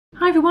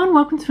Hi everyone,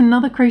 welcome to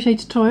another crochet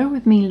tutorial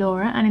with me,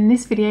 Laura, and in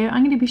this video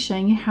I'm going to be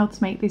showing you how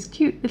to make this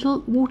cute little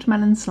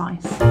watermelon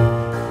slice.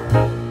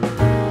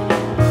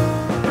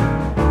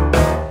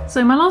 So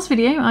in my last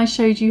video I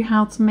showed you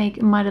how to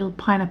make my little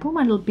pineapple,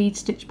 my little bead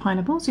stitch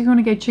pineapple, so if you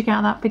want to go check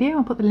out that video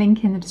I'll put the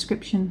link in the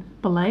description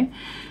below. In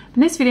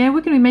this video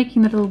we're going to be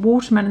making the little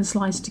watermelon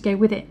slice to go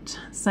with it.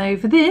 So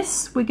for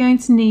this we're going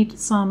to need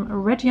some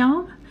red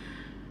yarn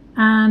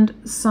and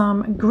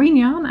some green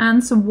yarn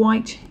and some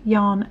white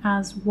yarn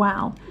as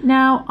well.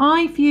 Now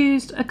I've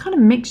used a kind of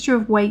mixture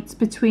of weights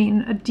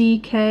between a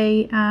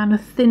DK and a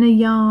thinner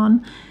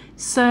yarn,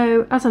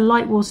 so as a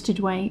light worsted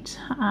weight.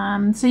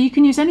 So you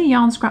can use any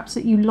yarn scraps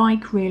that you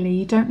like really.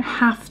 You don't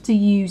have to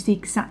use the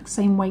exact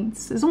same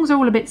weights. As long as they're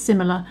all a bit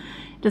similar,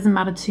 it doesn't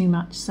matter too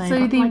much.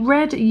 So the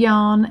red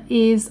yarn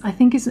is, I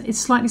think it's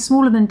slightly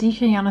smaller than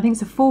DK yarn. I think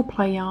it's a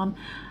 4-ply yarn.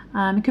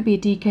 It could be a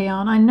DK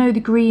yarn. I know the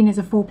green is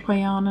a 4-ply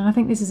yarn and I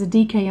think this is a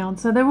DK yarn,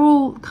 so they're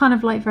all kind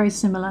of like very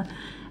similar,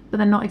 but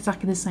they're not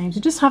exactly the same.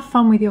 So just have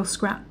fun with your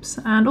scraps.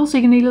 And also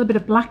you're going to need a little bit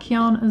of black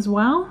yarn as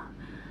well.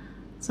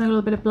 So a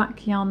little bit of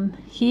black yarn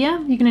here.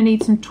 You're going to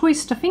need some toy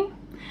stuffing,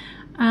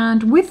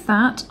 and with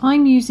that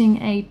I'm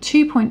using a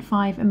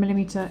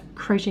 2.5mm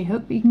crochet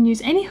hook, but you can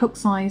use any hook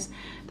size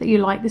that you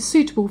like that's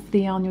suitable for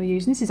the yarn you're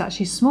using. This is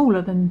actually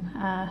smaller than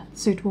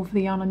suitable for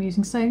the yarn I'm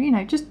using, so you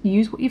know, just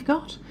use what you've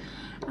got.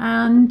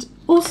 And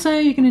also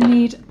you're going to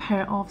need a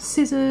pair of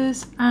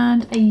scissors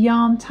and a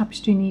yarn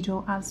tapestry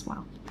needle as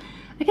well.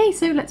 Okay,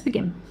 so let's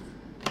begin.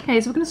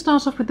 Okay, so we're going to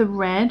start off with the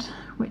red,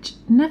 which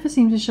never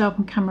seems to show up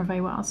on camera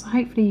very well, so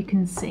hopefully you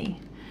can see.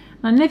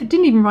 And I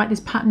didn't even write this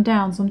pattern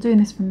down, so I'm doing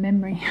this from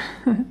memory.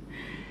 The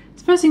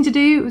first thing to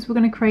do is we're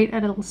going to create a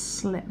little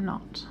slip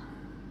knot.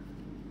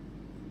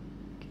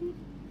 Okay.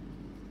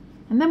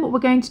 And then what we're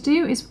going to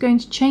do is we're going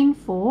to chain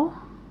 4.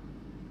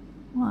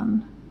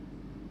 1,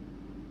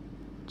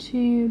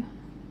 2,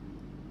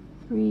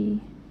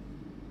 3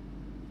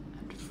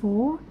 and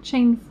 4,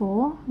 chain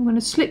 4. I'm going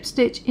to slip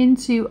stitch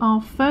into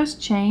our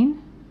first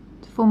chain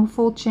to form a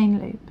 4 chain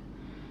loop.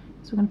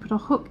 So we're going to put our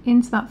hook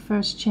into that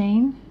first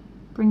chain,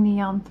 bring the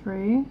yarn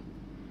through,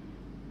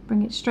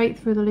 bring it straight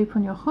through the loop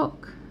on your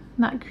hook,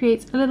 and that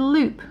creates a little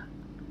loop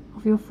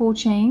of your 4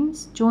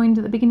 chains joined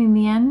at the beginning and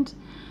the end,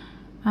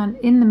 and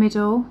in the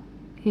middle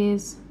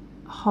is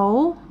a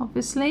hole.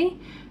 Obviously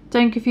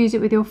don't confuse it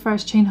with your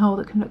first chain hole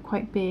that can look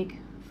quite big.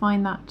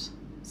 Find that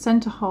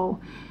center hole,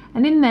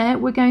 and in there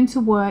we're going to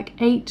work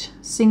 8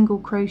 single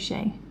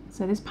crochet.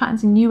 So this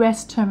pattern's in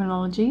US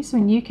terminology, so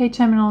in UK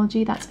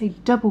terminology that's a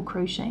double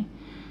crochet.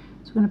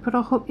 So we're going to put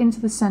our hook into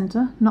the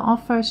center, not our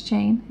first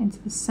chain, into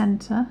the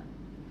center,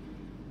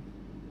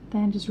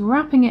 then just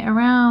wrapping it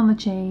around the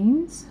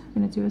chains.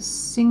 We're going to do a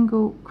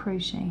single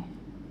crochet.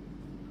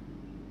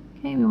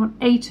 Okay, we want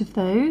 8 of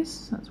those,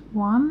 so that's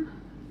 1,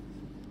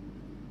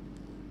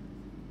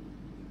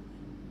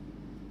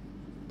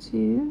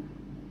 2,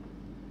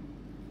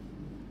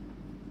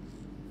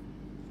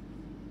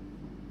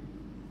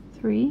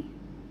 3,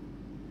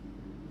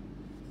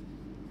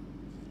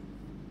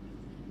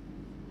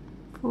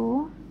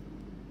 4,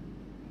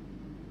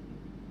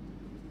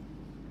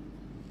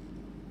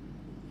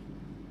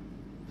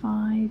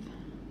 5,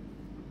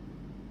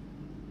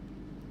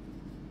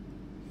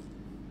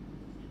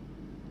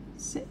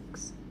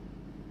 6,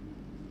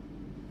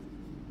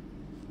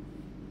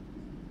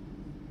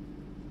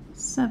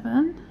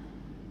 7,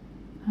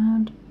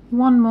 and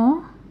one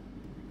more,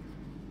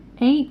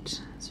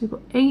 8. So we've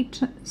got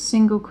 8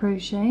 single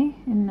crochet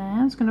in there.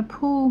 I'm just going to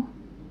pull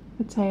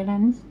the tail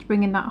end to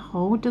bring in that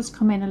hole. It does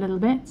come in a little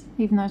bit,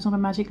 even though it's not a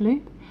magic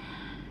loop.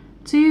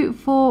 2,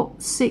 4,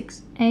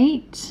 6,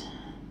 8.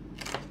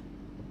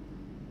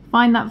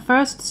 Find that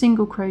first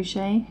single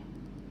crochet,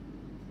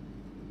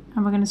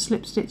 and we're going to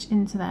slip stitch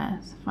into there.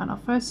 So find our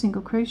first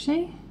single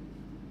crochet,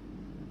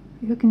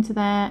 hook into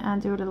there,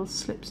 and do a little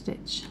slip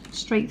stitch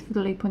straight through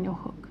the loop on your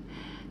hook.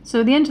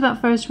 So at the end of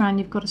that first round,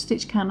 you've got a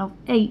stitch count of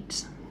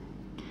 8.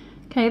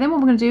 Okay, then what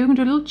we're going to do, we're going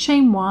to do a little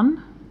chain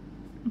 1.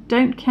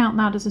 Don't count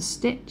that as a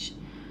stitch.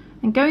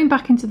 And going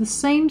back into the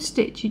same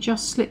stitch you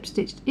just slip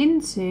stitched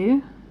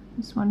into,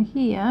 this one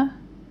here,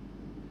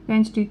 we're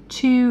going to do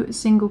 2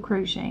 single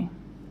crochet.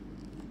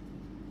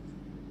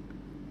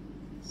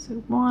 So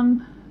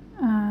 1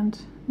 and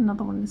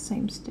another one in the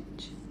same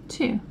stitch,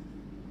 2.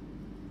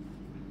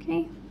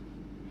 Okay.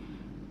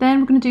 Then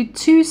we're going to do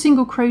 2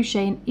 single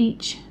crochet in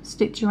each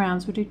stitch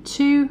around. So we'll do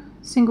 2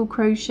 single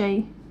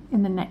crochet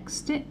in the next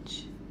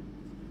stitch.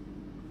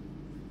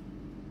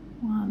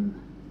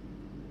 1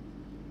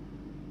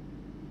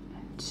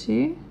 and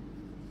 2.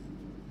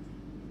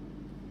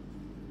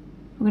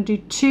 We're going to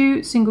do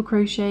 2 single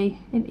crochet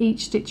in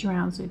each stitch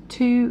around. So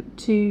 2,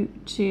 2,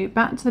 2,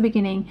 back to the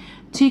beginning.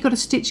 So you've got a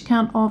stitch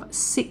count of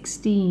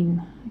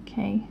 16.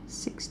 Okay,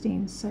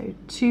 16. So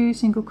 2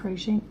 single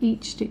crochet in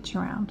each stitch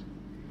around.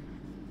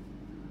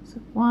 So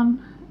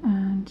 1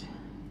 and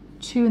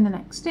 2 in the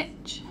next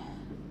stitch,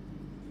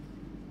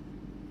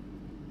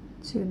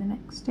 2 in the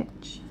next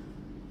stitch,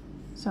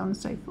 so on and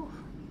so forth.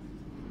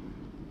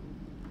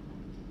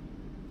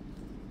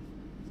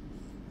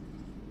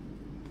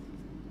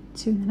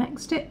 2 in the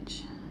next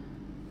stitch,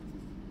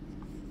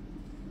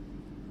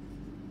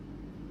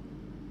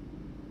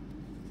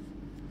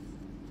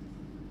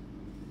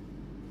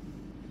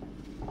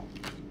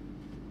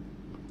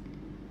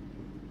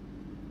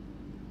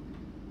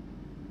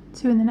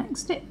 two in the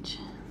next stitch,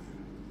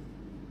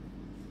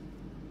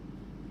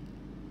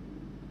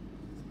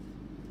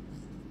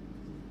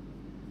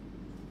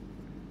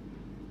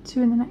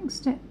 two in the next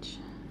stitch,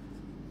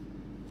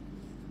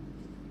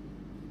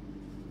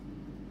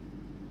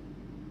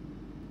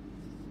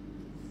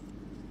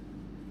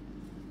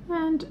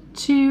 and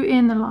 2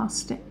 in the last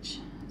stitch.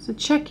 So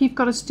check you've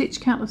got a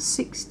stitch count of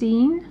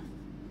 16,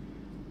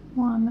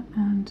 1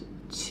 and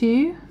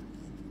 2.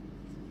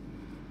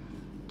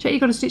 Check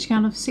you've got a stitch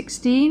count of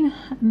 16,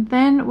 and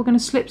then we're going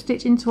to slip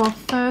stitch into our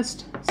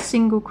first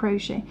single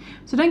crochet.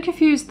 So don't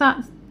confuse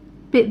that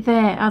bit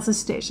there as a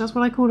stitch. That's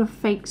what I call a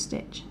fake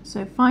stitch.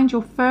 So find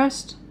your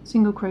first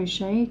single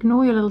crochet,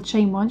 ignore your little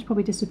chain one, it's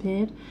probably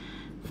disappeared.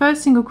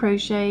 First single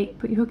crochet,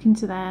 put your hook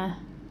into there.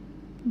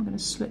 We're going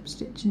to slip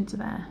stitch into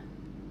there.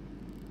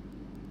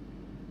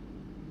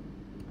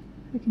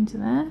 Hook into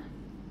there,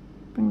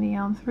 bring the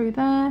yarn through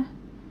there,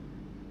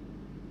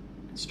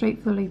 and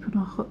straight for the loop on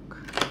our hook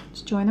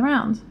to join the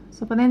round.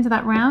 So by the end of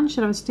that round, you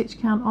should have a stitch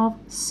count of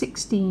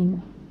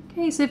 16.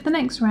 Okay, so for the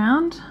next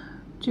round,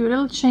 do a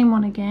little chain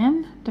one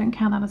again, don't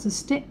count that as a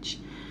stitch.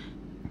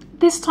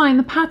 This time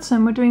the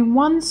pattern, we're doing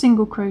 1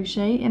 single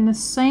crochet in the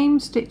same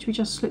stitch we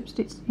just slip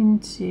stitched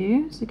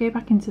into. So go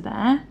back into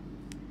there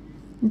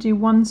and do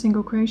 1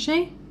 single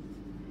crochet.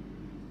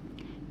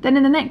 Then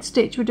in the next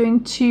stitch we're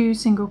doing 2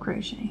 single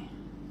crochet.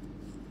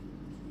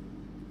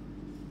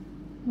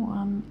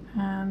 1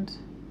 and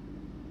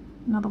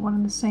another one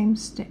in the same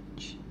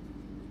stitch.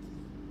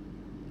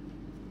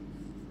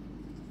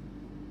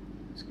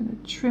 Just going to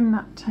trim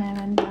that tail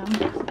end down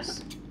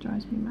because it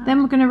drives me mad.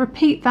 Then we're going to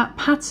repeat that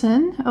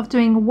pattern of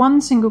doing 1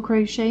 single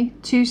crochet,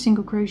 2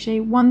 single crochet,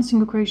 1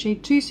 single crochet,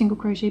 2 single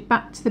crochet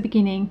back to the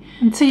beginning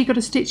until you've got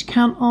a stitch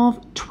count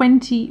of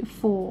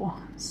 24.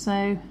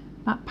 So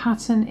that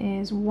pattern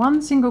is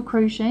 1 single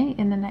crochet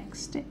in the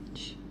next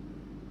stitch,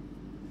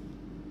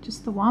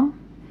 just the one,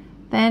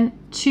 then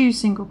 2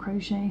 single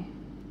crochet,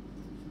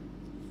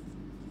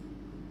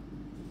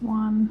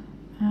 1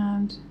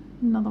 and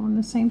another one in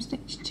the same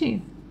stitch,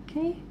 2.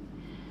 Okay,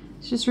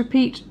 so just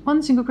repeat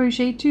 1 single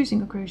crochet, 2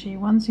 single crochet,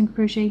 1 single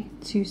crochet,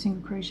 2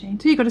 single crochet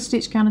until you've got a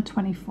stitch count of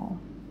 24.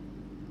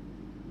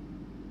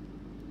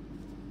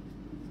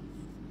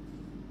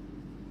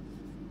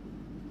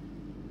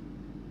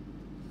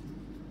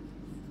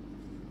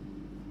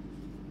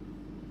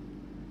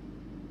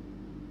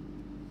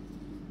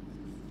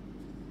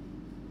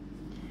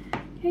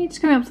 Okay,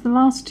 just going up to the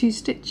last 2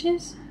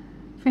 stitches,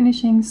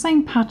 finishing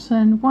same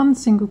pattern, 1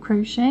 single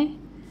crochet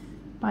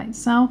by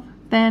itself,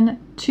 then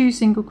 2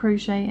 single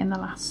crochet in the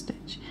last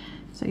stitch.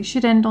 So you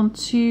should end on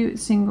 2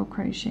 single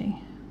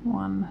crochet,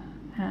 1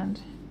 and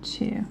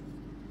 2.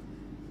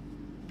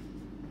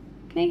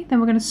 Okay, then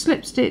we're going to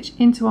slip stitch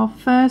into our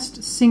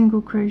first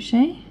single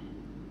crochet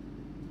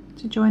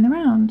to join the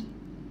round.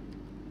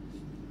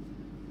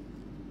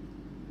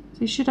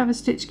 So you should have a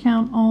stitch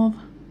count of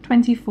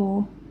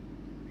 24.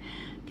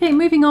 Okay,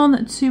 moving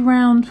on to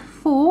round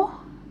 4,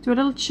 do a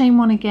little chain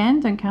one again,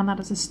 don't count that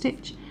as a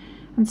stitch,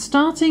 and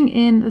starting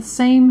in the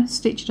same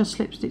stitch you just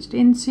slip stitched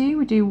into,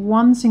 we do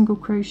 1 single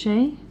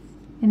crochet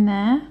in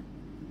there,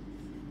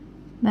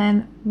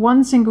 then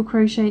 1 single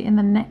crochet in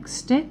the next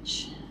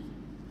stitch,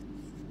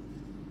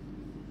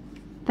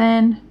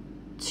 then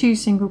 2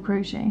 single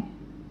crochet.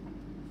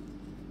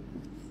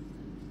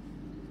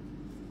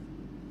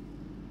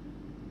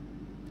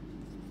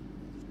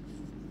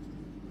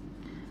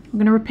 I'm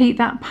going to repeat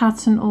that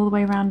pattern all the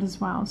way around as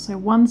well. So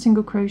 1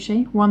 single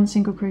crochet, 1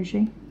 single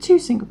crochet, 2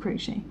 single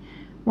crochet,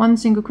 1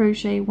 single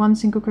crochet, 1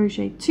 single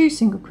crochet, 2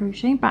 single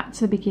crochet, back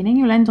to the beginning.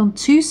 You'll end on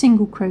 2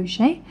 single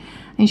crochet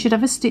and you should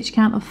have a stitch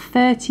count of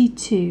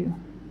 32.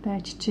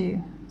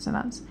 32. So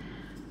that's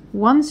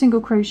 1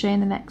 single crochet in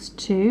the next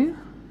 2.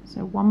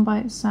 So 1 by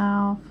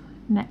itself,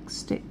 next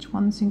stitch,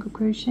 1 single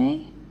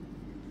crochet,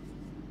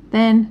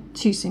 then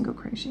 2 single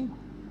crochet.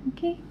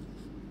 Okay.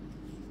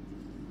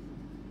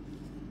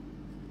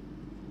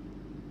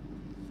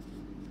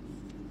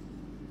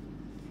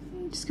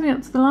 Just coming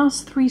up to the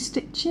last 3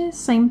 stitches,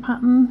 same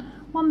pattern,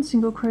 1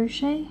 single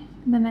crochet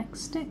in the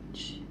next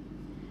stitch,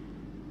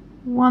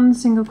 1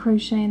 single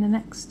crochet in the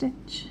next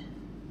stitch,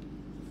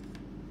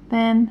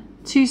 then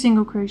 2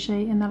 single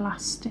crochet in the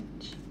last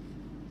stitch,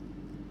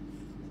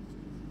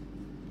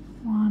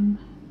 1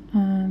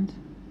 and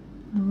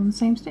on the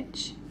same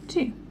stitch,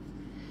 2.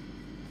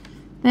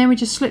 Then we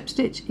just slip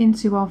stitch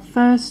into our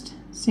first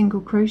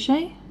single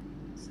crochet,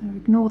 so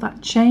ignore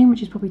that chain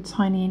which is probably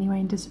tiny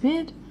anyway and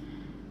disappeared.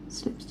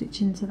 Slip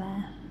stitch into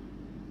there.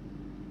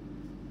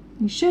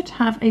 You should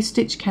have a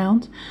stitch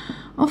count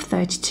of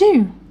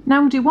 32.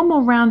 Now we'll do one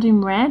more round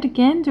in red.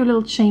 Again, do a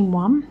little chain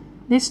one.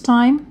 This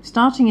time,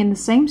 starting in the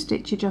same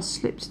stitch you just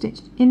slip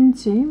stitched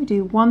into, we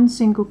do 1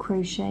 single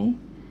crochet,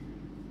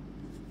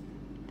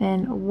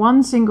 then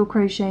 1 single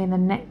crochet in the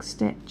next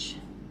stitch,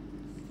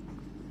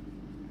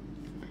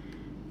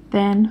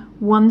 then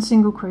 1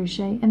 single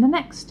crochet in the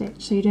next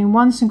stitch. So you're doing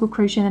 1 single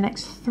crochet in the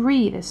next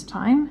 3 this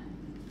time,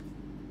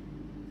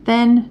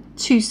 then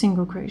 2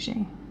 single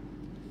crochet,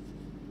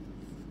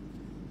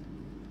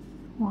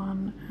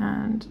 1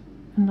 and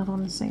another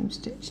on the same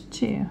stitch,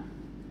 2.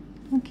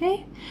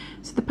 Okay,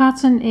 so the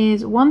pattern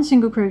is 1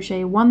 single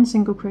crochet, 1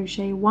 single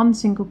crochet, 1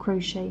 single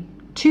crochet,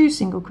 2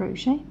 single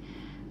crochet,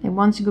 then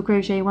 1 single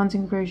crochet, 1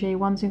 single crochet,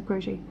 1 single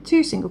crochet,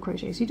 2 single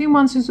crochet. So you're doing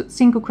 1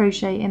 single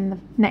crochet in the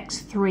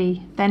next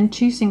 3, then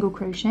 2 single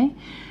crochet.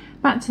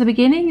 Back to the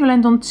beginning, you'll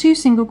end on 2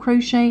 single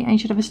crochet and you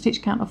should have a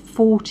stitch count of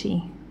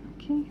 40.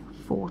 Okay,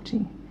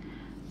 40.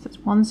 So it's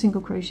 1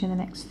 single crochet in the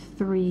next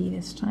 3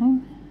 this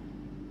time.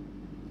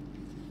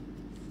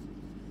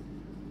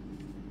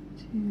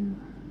 2,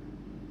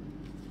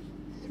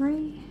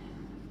 3,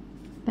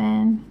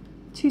 then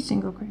 2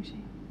 single crochet.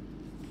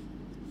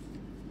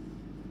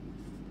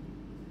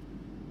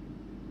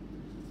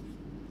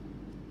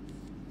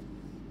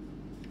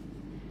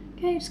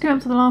 Okay, just go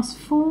up to the last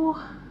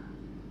 4,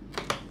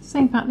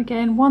 same pattern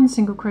again, 1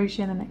 single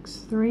crochet in the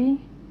next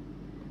 3,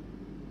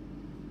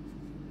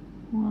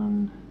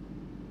 1,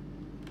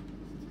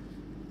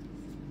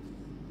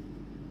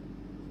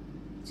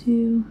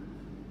 2,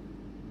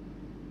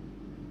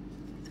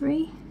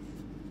 3,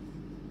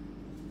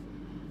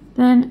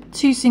 then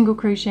 2 single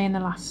crochet in the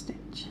last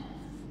stitch,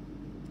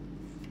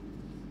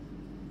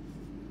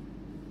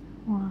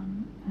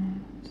 1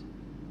 and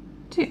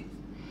 2.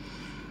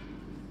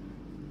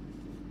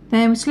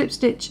 Then we slip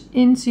stitch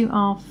into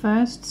our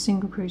first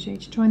single crochet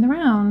to join the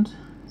round.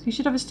 So you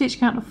should have a stitch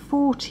count of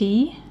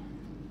 40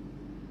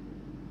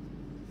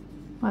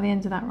 by the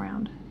end of that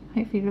round.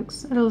 Hopefully it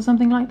looks a little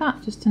something like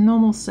that, just a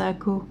normal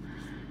circle,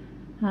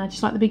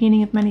 just like the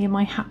beginning of many of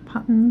my hat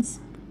patterns.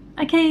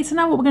 Okay, so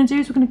now what we're going to do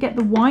is we're going to get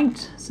the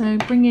white. So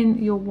bring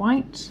in your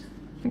white.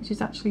 I think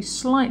she's actually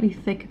slightly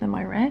thicker than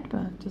my red,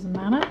 but it doesn't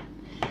matter.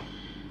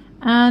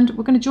 And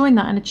we're going to join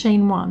that in a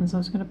chain 1. So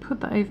I'm just going to put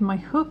that over my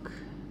hook.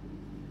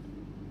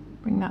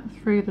 Bring that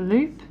through the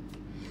loop,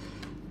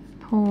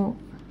 pull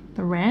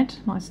the red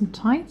nice and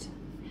tight.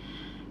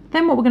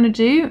 Then what we're going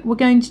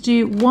to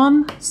do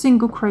 1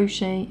 single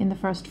crochet in the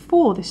first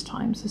 4 this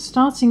time. So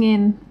starting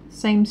in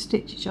same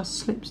stitch, just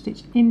slip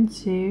stitch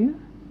into,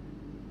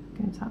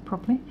 go into that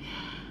properly,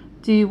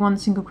 do 1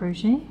 single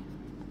crochet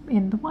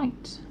in the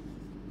white,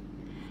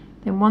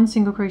 then 1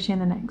 single crochet in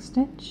the next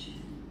stitch,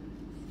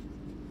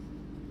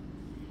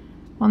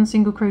 1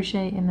 single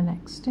crochet in the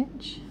next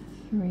stitch,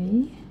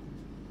 3,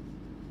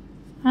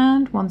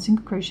 and 1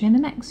 single crochet in the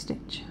next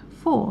stitch,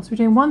 4. So we're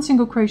doing 1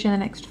 single crochet in the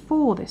next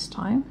 4 this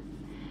time,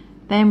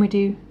 then we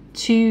do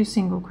 2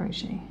 single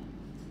crochet,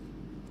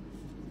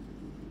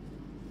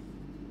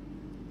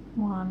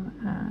 1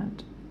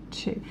 and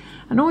 2,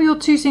 and all your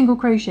 2 single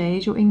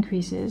crochets, your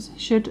increases,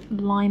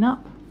 should line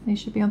up. They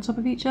should be on top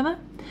of each other.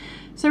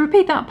 So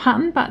repeat that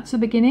pattern back to the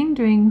beginning,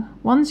 doing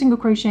 1 single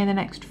crochet in the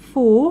next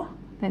 4,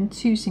 then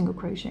 2 single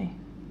crochet,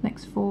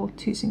 next 4,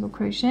 2 single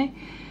crochet.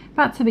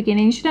 Back to the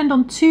beginning, you should end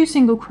on 2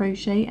 single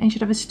crochet and you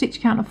should have a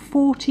stitch count of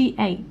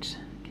 48.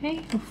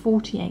 Okay, or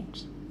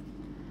 48.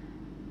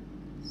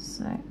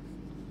 So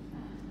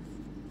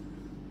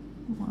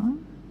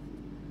 1,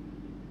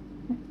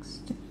 next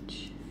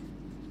stitch,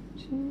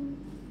 2,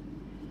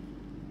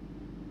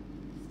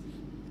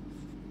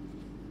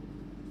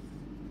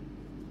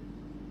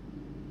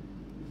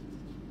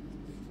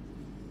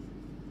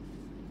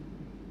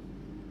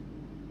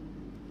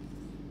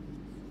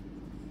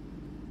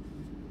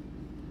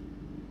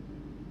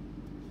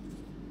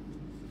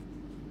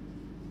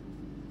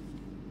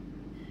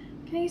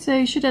 okay, so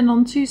you should end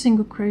on 2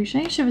 single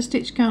crochet, you should have a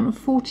stitch count of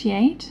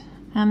 48,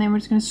 and then we're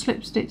just going to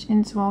slip stitch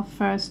into our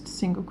first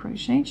single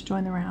crochet to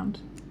join the round.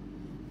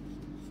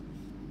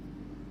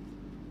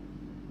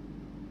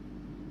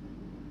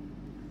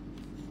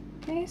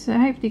 Okay, so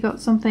hopefully you got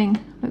something,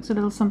 looks a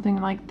little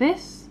something like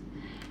this.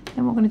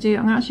 Then what I'm going to do,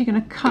 I'm actually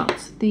going to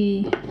cut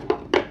the,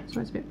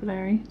 sorry it's a bit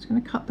blurry, just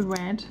going to cut the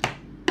red,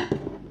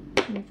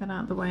 move that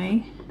out of the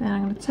way. Then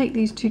I'm going to take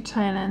these 2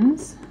 tail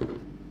ends,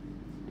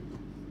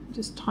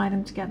 just tie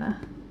them together.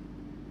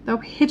 They're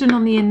hidden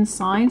on the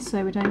inside,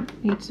 so we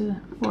don't need to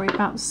worry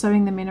about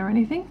sewing them in or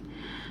anything.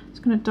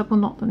 Just going to double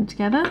knot them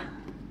together.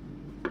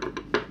 You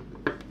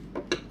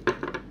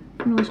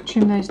can always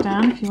trim those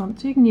down if you want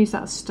to. You can use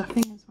that as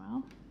stuffing as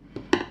well.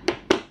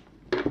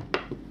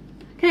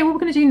 Okay, what we're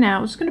going to do now,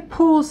 we're just going to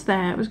pause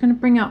there. We're just going to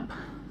bring up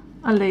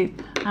a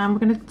loop and we're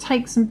going to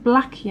take some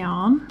black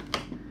yarn.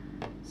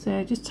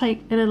 So just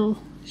take a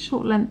little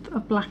short length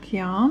of black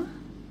yarn.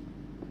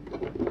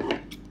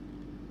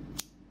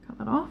 Cut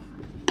that off.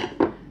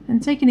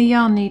 And taking a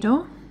yarn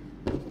needle,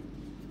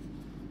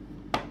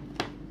 I'm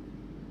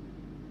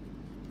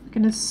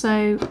going to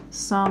sew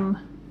some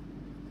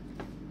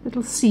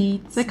little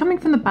seeds. They're coming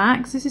from the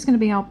back, so this is going to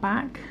be our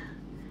back.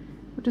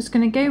 We're just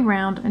going to go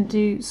round and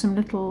do some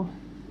little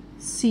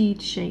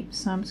seed shapes.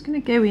 So I'm just going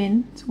to go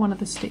in to one of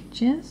the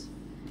stitches,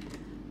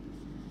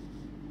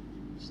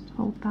 just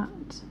hold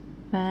that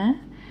there,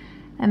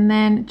 and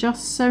then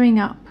just sewing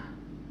up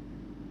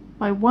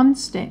by 1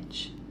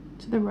 stitch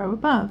to the row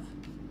above.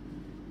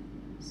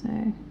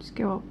 So just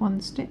go up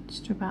 1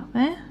 stitch to about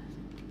there.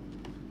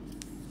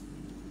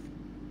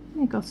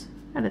 You've got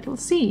a little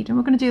seed, and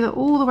we're going to do that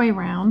all the way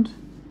around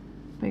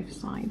both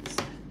sides.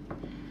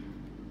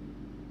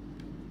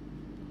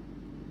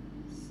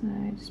 So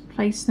just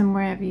place them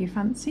wherever you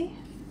fancy.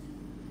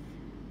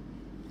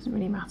 Doesn't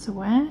really matter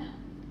where.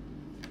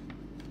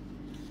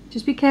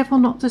 Just be careful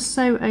not to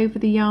sew over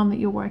the yarn that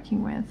you're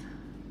working with,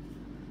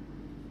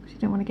 because you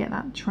don't want to get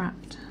that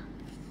trapped.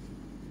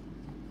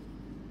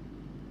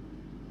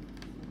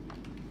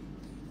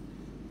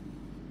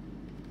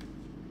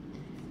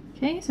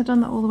 Okay, so I've done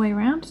that all the way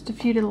around, just a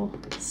few little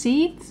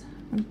seeds.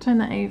 I'm going to turn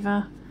that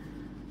over,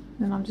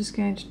 then I'm just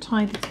going to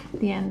tie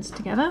the ends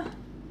together.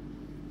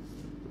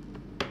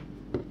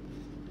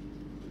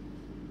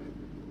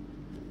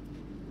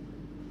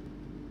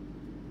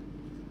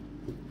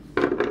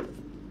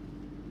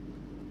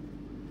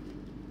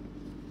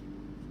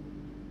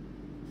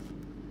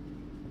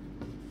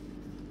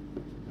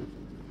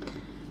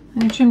 I'm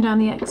going to trim down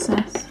the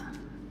excess.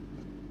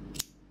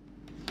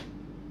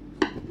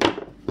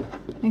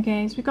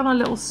 Okay, so we've got our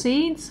little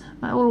seeds.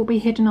 That will all be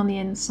hidden on the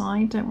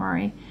inside, don't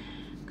worry,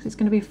 because it's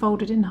going to be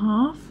folded in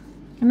half.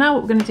 And now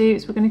what we're going to do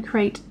is we're going to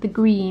create the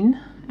green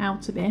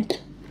out of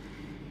it.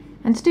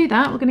 And to do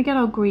that, we're going to get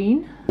our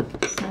green.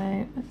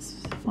 So let's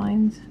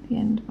find the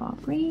end of our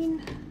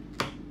green.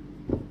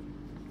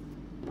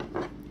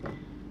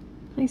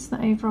 Place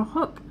that over our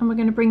hook, and we're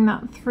going to bring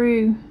that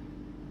through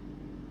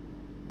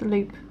the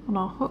loop on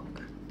our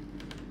hook.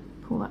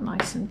 Pull that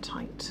nice and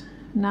tight.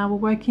 Now we're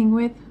working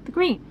with the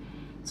green.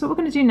 So what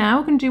we're going to do now,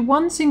 we're going to do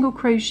 1 single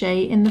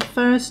crochet in the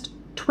first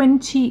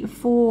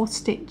 24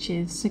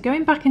 stitches. So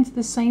going back into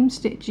the same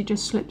stitch you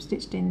just slip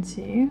stitched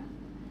into,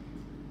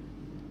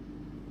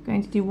 we're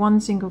going to do 1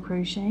 single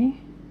crochet.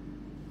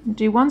 And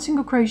do 1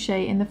 single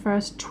crochet in the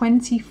first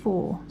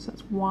 24. So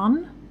that's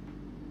 1,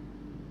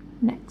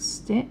 next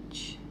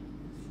stitch,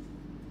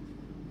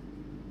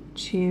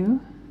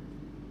 2,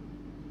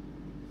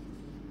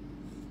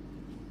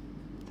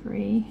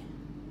 3,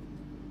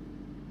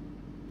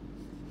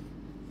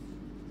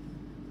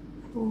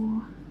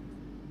 4,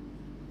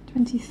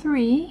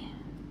 23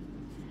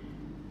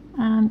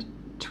 and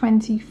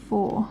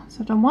 24. So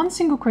I've done 1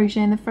 single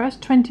crochet in the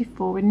first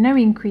 24 with no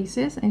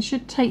increases, and it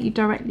should take you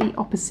directly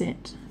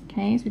opposite.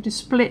 Okay, so we just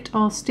split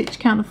our stitch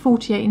count of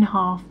 48 in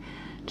half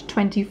to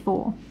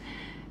 24.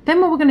 Then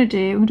what we're going to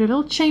do, we're going to do a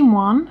little chain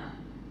 1,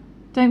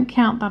 don't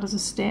count that as a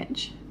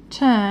stitch,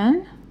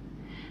 turn,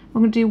 we're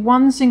going to do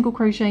 1 single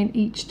crochet in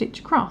each stitch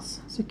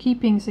across. So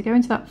go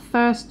into that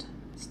first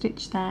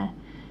stitch there,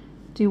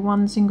 do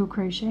 1 single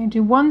crochet, and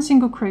do 1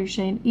 single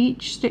crochet in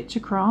each stitch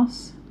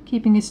across,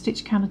 keeping a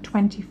stitch count of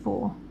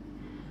 24.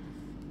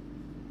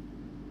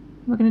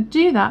 We're going to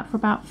do that for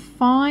about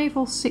 5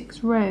 or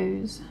 6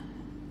 rows.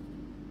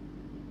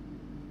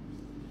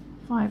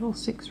 5 or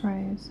 6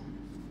 rows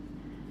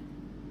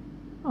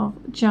of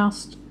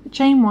just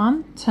chain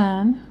 1,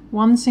 turn,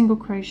 1 single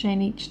crochet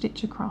in each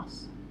stitch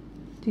across.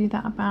 Do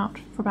that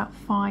for about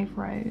 5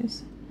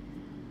 rows.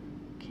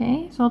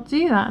 Okay, so I'll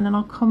do that and then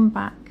I'll come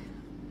back.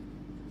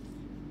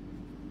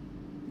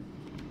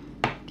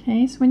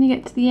 Okay, so when you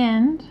get to the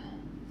end,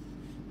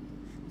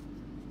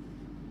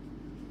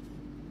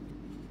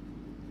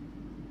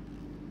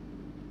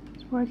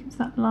 just work into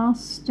that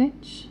last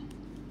stitch.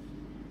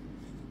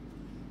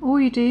 All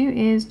you do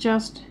is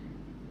just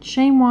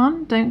chain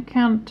 1, don't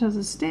count as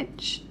a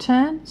stitch,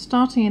 turn,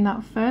 starting in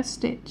that first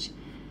stitch,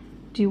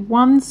 do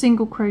 1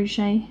 single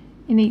crochet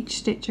in each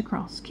stitch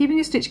across, keeping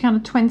a stitch count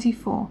of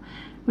 24.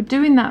 We're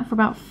doing that for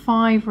about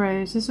 5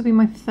 rows. This will be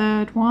my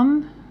 3rd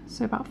one,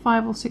 so about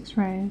 5 or 6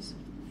 rows.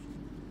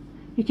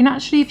 You can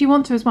actually, if you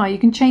want to as well, you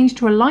can change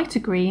to a lighter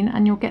green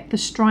and you'll get the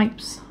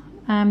stripes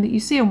that you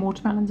see on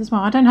watermelons as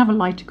well. I don't have a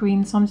lighter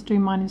green, so I'm just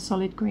doing mine in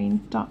solid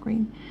green, dark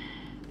green.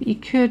 But you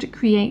could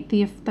create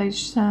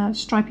those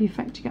stripy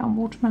effect you get on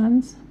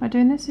watermelons by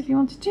doing this if you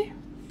wanted to.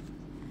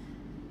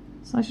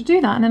 So I shall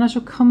do that and then I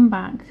shall come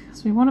back.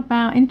 So we want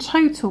about, in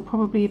total,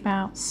 probably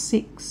about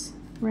 6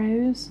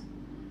 rows.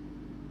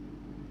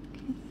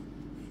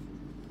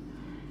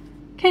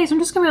 Okay, so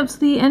I'm just coming up to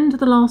the end of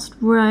the last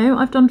row.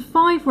 I've done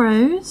 5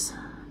 rows,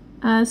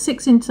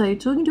 6 in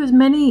total. You can do as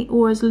many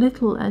or as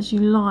little as you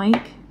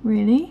like,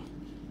 really.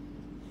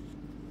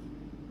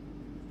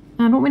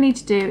 And what we need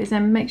to do is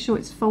then make sure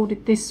it's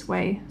folded this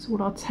way, so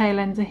all our tail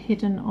ends are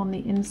hidden on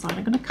the inside.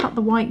 I'm going to cut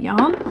the white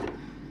yarn.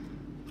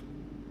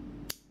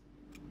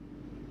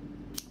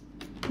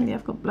 Maybe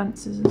I've got blunt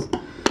scissors.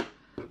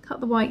 Cut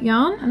the white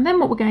yarn, and then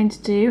what we're going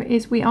to do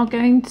is we are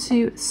going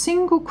to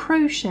single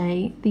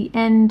crochet the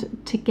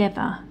end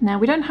together. Now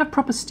we don't have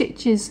proper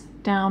stitches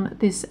down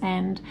this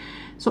end,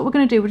 so what we're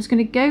going to do, we're just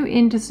going to go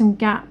into some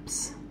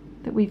gaps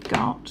that we've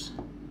got,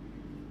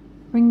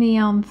 bring the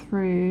yarn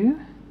through,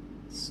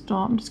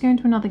 stop, I'm just going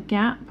to another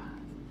gap,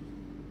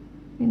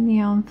 bring the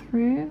yarn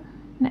through,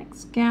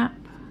 next gap,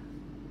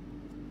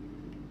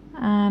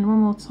 and one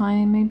more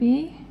time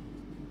maybe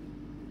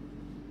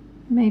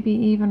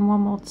even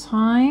one more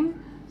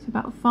time. So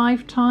about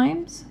 5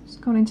 times, just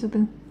gone into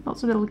the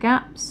lots of little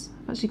gaps.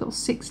 I've actually got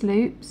 6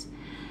 loops.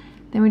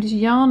 Then we just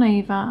yarn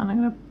over, and I'm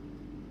going to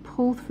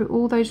pull through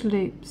all those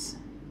loops,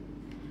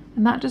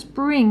 and that just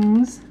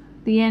brings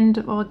the end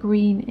of our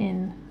green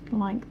in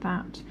like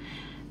that.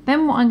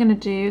 Then what I'm going to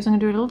do is I'm going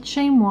to do a little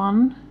chain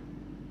 1.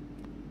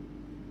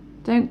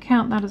 Don't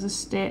count that as a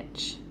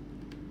stitch.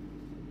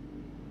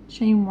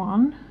 Chain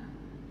 1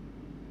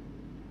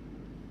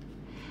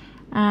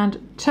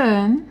 and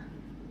turn.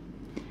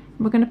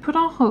 We're going to put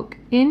our hook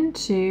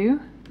into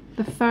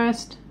the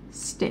first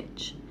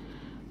stitch.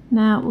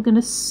 Now we're going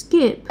to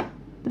skip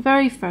the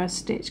very first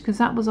stitch because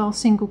that was our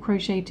single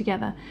crochet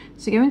together.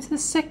 So go into the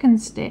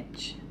second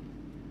stitch.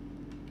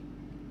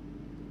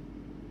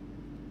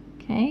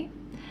 Okay,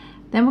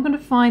 then we're going to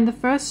find the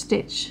first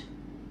stitch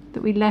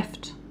that we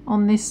left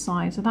on this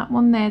side. So that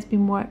one there has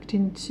been worked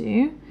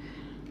into.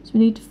 So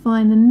we need to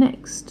find the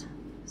next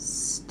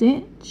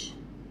stitch,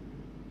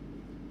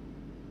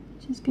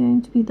 which is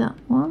going to be that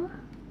one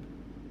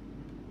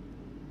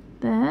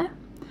there.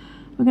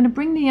 We're going to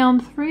bring the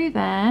yarn through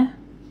there,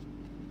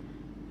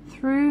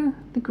 through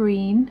the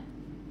green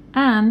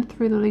and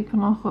through the loop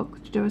on our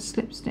hook to do a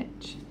slip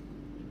stitch.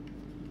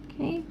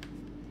 Okay,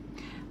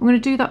 we're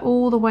going to do that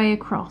all the way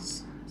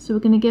across. So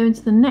we're going to go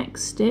into the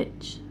next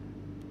stitch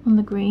on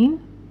the green,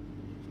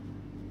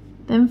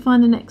 then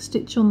find the next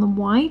stitch on the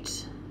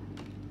white,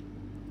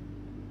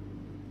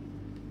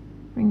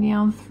 bring the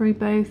yarn through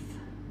both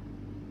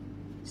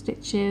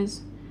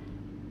stitches,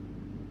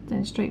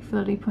 then straight for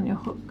the loop on your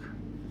hook.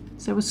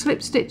 So we're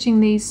slip stitching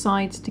these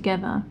sides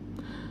together.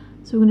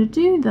 So we're going to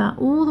do that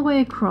all the way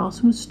across.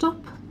 I'm going to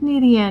stop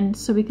near the end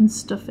so we can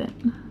stuff it.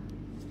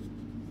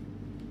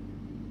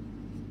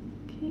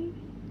 Okay.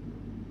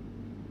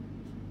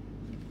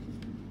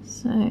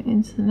 So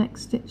into the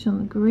next stitch on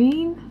the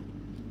green,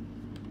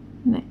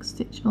 next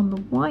stitch on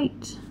the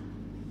white,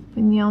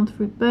 bring the yarn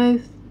through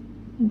both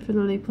and for the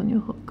loop on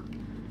your hook.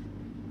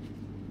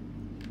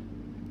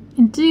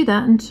 And do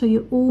that until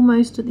you're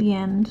almost at the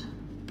end.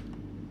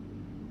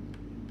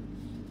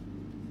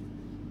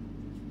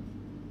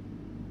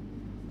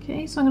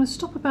 Okay, so I'm going to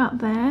stop about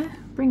there,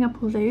 bring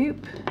up a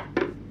loop,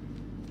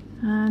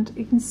 and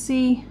you can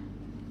see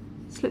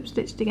slip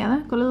stitch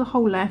together. Got a little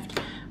hole left.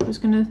 I'm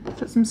just going to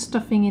put some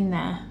stuffing in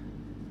there.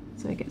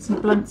 So get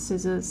some blunt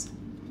scissors.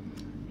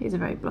 These are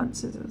very blunt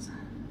scissors.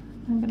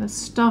 I'm going to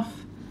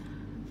stuff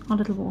our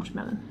little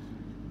watermelon.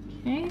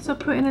 Okay, so I'll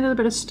put in a little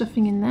bit of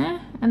stuffing in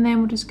there, and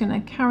then we're just going to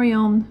carry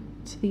on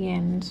to the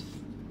end,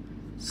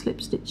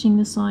 slip stitching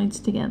the sides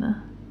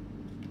together.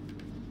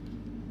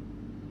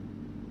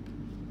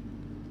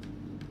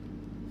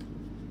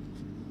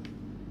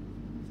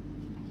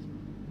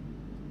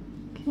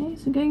 Okay,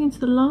 so going into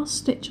the last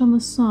stitch on the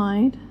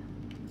side,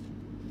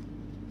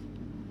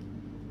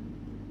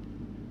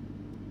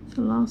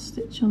 so last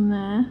stitch on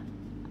there,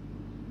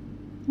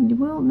 and you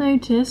will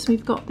notice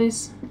we've got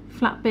this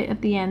flat bit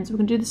at the end. So we're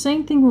going to do the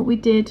same thing what we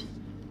did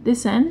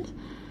this end.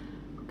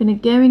 We're going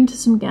to go into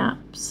some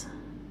gaps,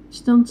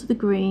 just onto the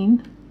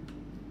green,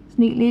 as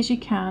neatly as you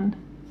can,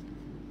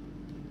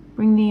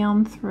 bring the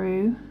yarn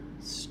through,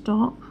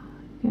 stop,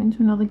 go into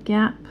another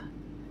gap,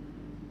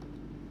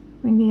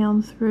 bring the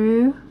yarn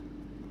through,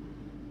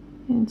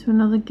 into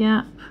another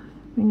gap,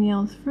 bring the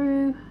yarn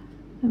through,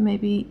 and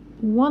maybe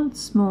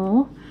once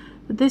more,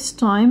 but this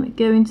time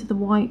go into the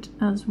white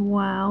as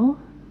well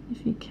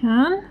if you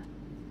can,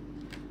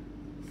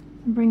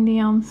 and bring the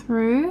yarn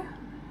through,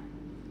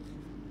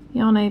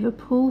 yarn over,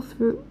 pull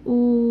through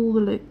all the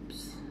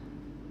loops.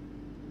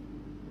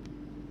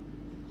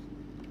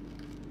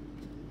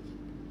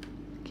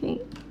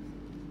 Okay,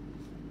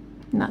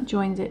 and that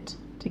joins it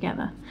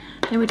together.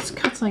 Then we just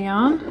cut our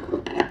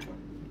yarn,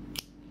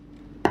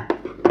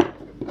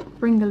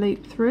 bring the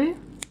loop through.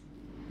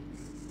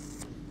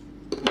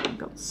 It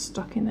got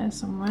stuck in there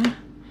somewhere.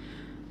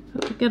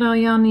 But we'll get our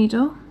yarn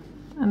needle,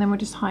 and then we'll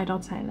just hide our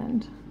tail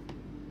end.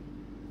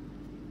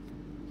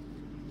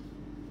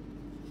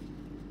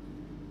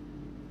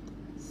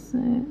 So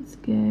let's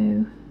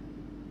go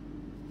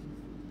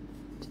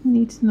to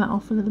neaten that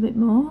off a little bit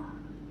more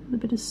with a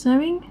bit of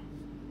sewing.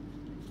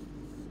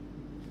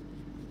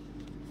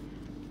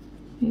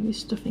 Maybe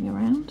stuffing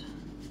around.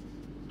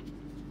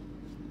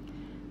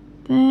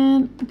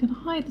 Then I'm going to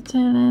hide the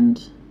tail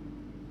end,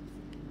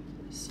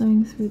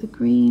 sewing through the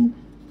green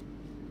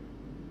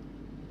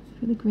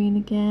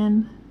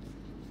again,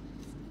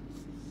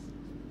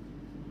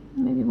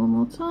 maybe one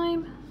more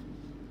time.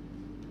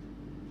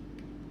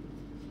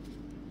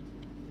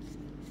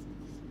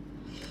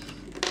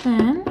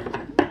 Then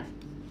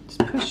just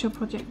push your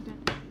project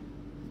in,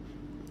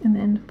 and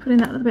then put in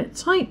that a little bit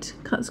tight,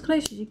 cut as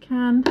close as you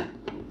can,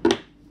 and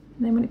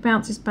then when it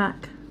bounces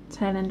back,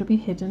 tail end will be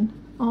hidden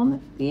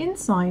on the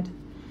inside.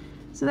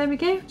 So there we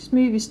go, just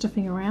move your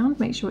stuffing around,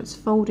 make sure it's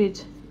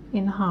folded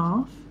in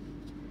half,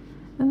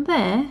 and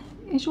there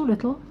is your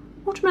little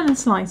watermelon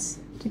slice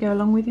to go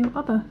along with your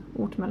other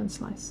watermelon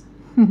slice.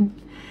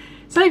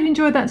 So I hope you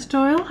enjoyed that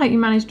tutorial. Hope you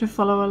managed to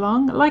follow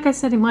along. Like I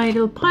said in my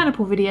little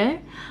pineapple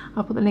video,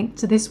 I'll put the link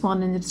to this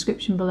one in the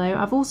description below.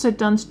 I've also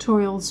done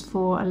tutorials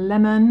for a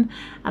lemon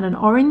and an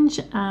orange,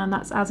 and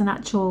that's as an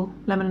actual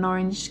lemon and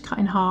orange cut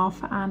in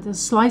half and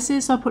as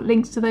slices. So I'll put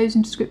links to those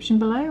in the description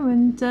below,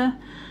 and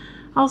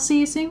I'll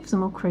see you soon for some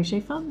more crochet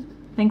fun.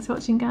 Thanks for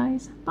watching,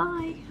 guys.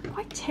 Bye. I'm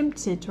quite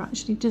tempted to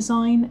actually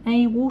design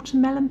a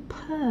watermelon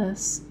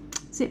purse.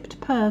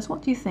 Zipped purse.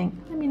 What do you think?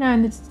 Let me know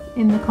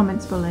in the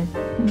comments below.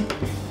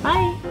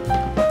 Bye.